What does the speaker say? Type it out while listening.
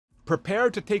prepare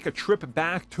to take a trip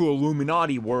back to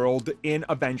Illuminati world in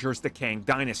Avengers The Kang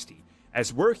Dynasty,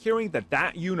 as we're hearing that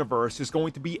that universe is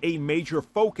going to be a major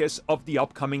focus of the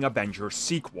upcoming Avengers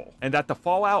sequel, and that the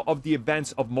fallout of the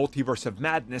events of Multiverse of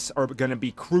Madness are going to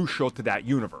be crucial to that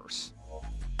universe.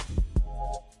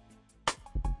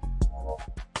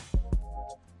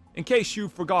 In case you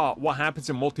forgot what happens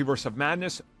in Multiverse of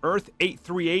Madness, Earth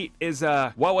 838 is,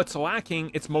 well, it's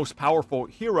lacking its most powerful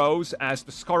heroes as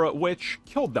the Scarlet Witch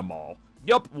killed them all.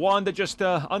 Yup, Wanda just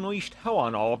unleashed hell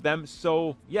on all of them,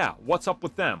 so yeah, what's up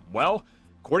with them? Well,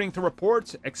 according to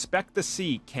reports, expect to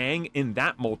see Kang in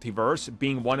that multiverse,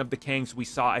 being one of the Kangs we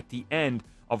saw at the end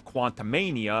of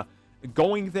Quantumania,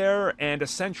 going there and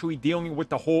essentially dealing with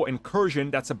the whole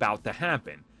incursion that's about to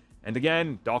happen. And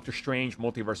again, Doctor Strange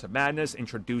Multiverse of Madness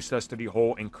introduced us to the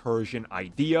whole incursion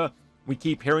idea. We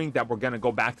keep hearing that we're going to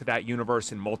go back to that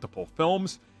universe in multiple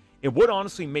films. It would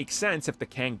honestly make sense if the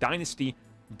Kang Dynasty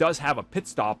does have a pit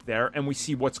stop there and we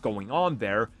see what's going on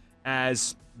there,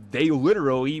 as they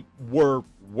literally were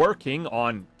working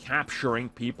on capturing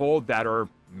people that are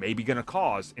maybe going to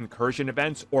cause incursion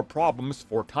events or problems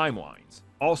for timelines.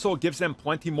 Also, it gives them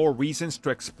plenty more reasons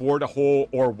to explore the whole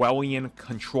Orwellian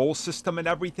control system and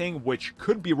everything, which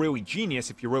could be really genius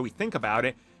if you really think about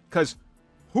it, because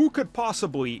who could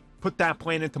possibly put that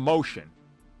plan into motion?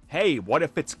 Hey, what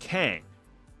if it's Kang?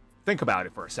 Think about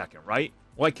it for a second, right?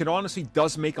 Like, it honestly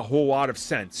does make a whole lot of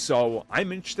sense, so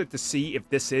I'm interested to see if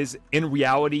this is in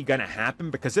reality gonna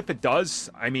happen, because if it does,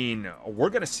 I mean, we're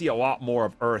gonna see a lot more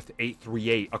of Earth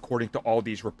 838 according to all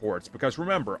these reports, because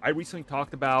remember, I recently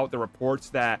talked about the reports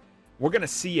that we're gonna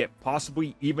see it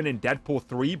possibly even in Deadpool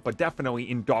 3, but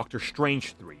definitely in Doctor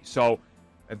Strange 3, so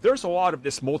there's a lot of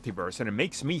this multiverse, and it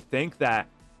makes me think that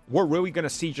we're really gonna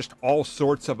see just all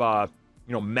sorts of,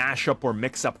 mashup or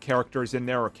mix-up characters in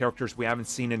there, or characters we haven't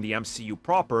seen in the MCU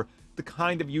proper, to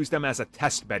kind of use them as a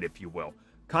test bed, if you will.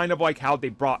 Kind of like how they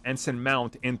brought Ensign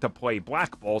Mount in to play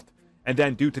Black Bolt, and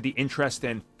then due to the interest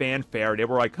and fanfare, they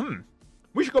were like,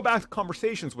 we should go back to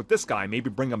conversations with this guy, maybe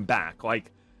bring him back. Like,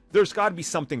 there's got to be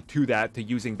something to that, to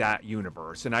using that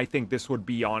universe, and I think this would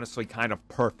be honestly kind of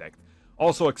perfect.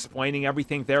 Also explaining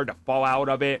everything there, the fallout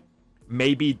of it,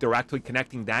 maybe directly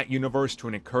connecting that universe to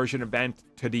an incursion event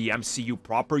to the MCU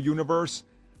proper universe,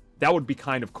 that would be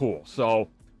kind of cool. So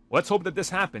let's hope that this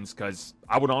happens, because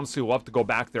I would honestly love to go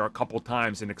back there a couple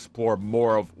times and explore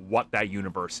more of what that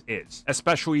universe is,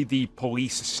 especially the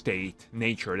police state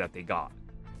nature that they got.